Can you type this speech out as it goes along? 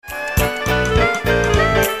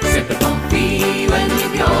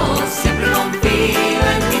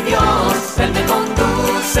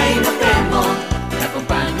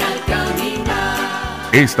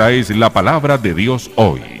Esta es la palabra de Dios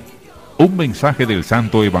hoy. Un mensaje del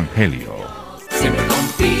Santo Evangelio. Siempre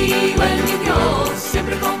confío en mi Dios,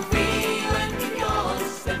 siempre confío en mi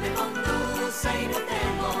Dios. Él me conduce y no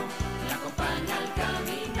temo, me acompaña al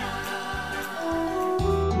caminar.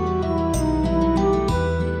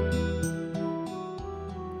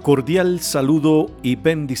 Cordial saludo y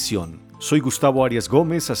bendición. Soy Gustavo Arias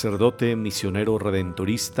Gómez, sacerdote misionero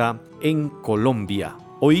redentorista en Colombia.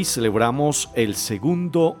 Hoy celebramos el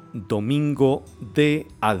II Domingo de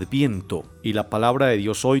Adviento y la palabra de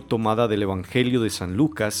Dios hoy tomada del Evangelio de San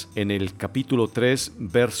Lucas en el capítulo 3,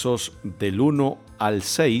 versos del 1 al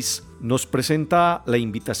 6, nos presenta la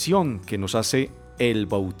invitación que nos hace el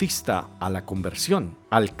Bautista a la conversión,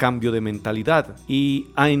 al cambio de mentalidad y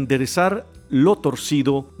a enderezar lo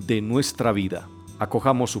torcido de nuestra vida.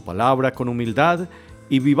 Acojamos su palabra con humildad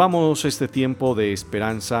y vivamos este tiempo de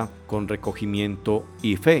esperanza con recogimiento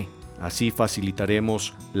y fe. Así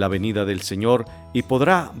facilitaremos la venida del Señor y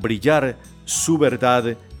podrá brillar su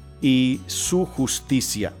verdad y su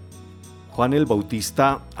justicia. Juan el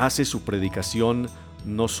Bautista hace su predicación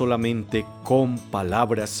no solamente con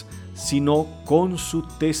palabras, sino con su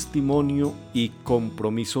testimonio y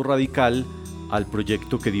compromiso radical al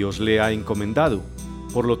proyecto que Dios le ha encomendado.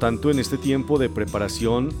 Por lo tanto, en este tiempo de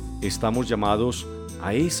preparación estamos llamados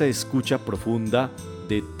a esa escucha profunda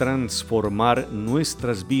de transformar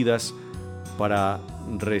nuestras vidas para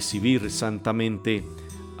recibir santamente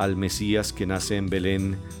al Mesías que nace en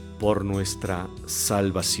Belén por nuestra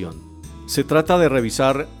salvación. Se trata de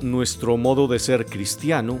revisar nuestro modo de ser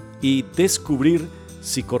cristiano y descubrir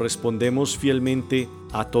si correspondemos fielmente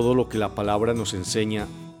a todo lo que la palabra nos enseña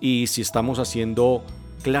y si estamos haciendo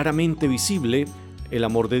claramente visible el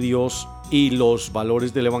amor de Dios y los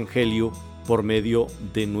valores del Evangelio por medio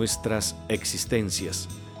de nuestras existencias.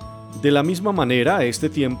 De la misma manera, este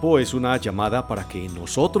tiempo es una llamada para que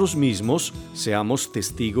nosotros mismos seamos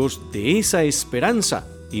testigos de esa esperanza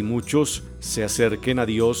y muchos se acerquen a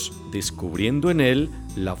Dios descubriendo en Él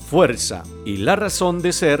la fuerza y la razón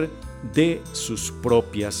de ser de sus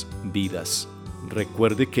propias vidas.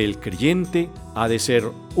 Recuerde que el creyente ha de ser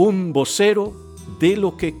un vocero de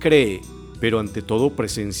lo que cree, pero ante todo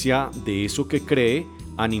presencia de eso que cree,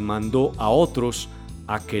 animando a otros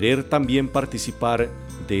a querer también participar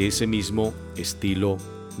de ese mismo estilo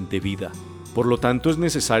de vida. Por lo tanto, es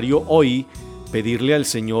necesario hoy pedirle al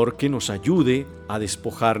Señor que nos ayude a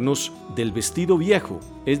despojarnos del vestido viejo,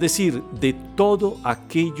 es decir, de todo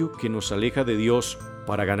aquello que nos aleja de Dios,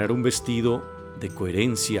 para ganar un vestido de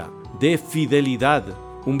coherencia, de fidelidad,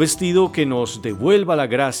 un vestido que nos devuelva la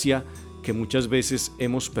gracia que muchas veces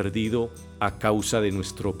hemos perdido a causa de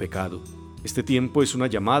nuestro pecado. Este tiempo es una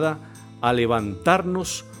llamada a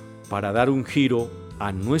levantarnos para dar un giro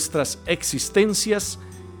a nuestras existencias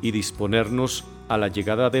y disponernos a la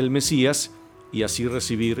llegada del Mesías y así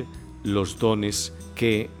recibir los dones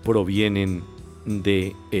que provienen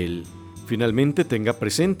de Él. Finalmente, tenga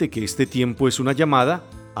presente que este tiempo es una llamada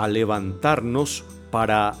a levantarnos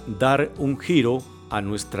para dar un giro a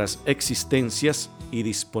nuestras existencias y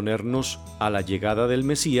disponernos a la llegada del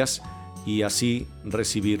Mesías y así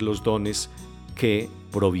recibir los dones que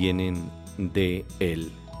provienen de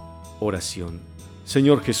Él. Oración.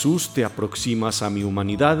 Señor Jesús, te aproximas a mi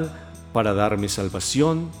humanidad para darme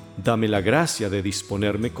salvación. Dame la gracia de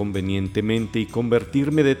disponerme convenientemente y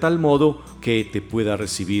convertirme de tal modo que te pueda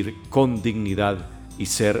recibir con dignidad y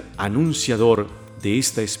ser anunciador de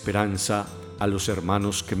esta esperanza a los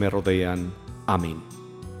hermanos que me rodean. Amén.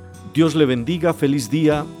 Dios le bendiga, feliz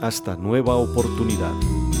día, hasta nueva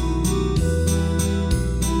oportunidad.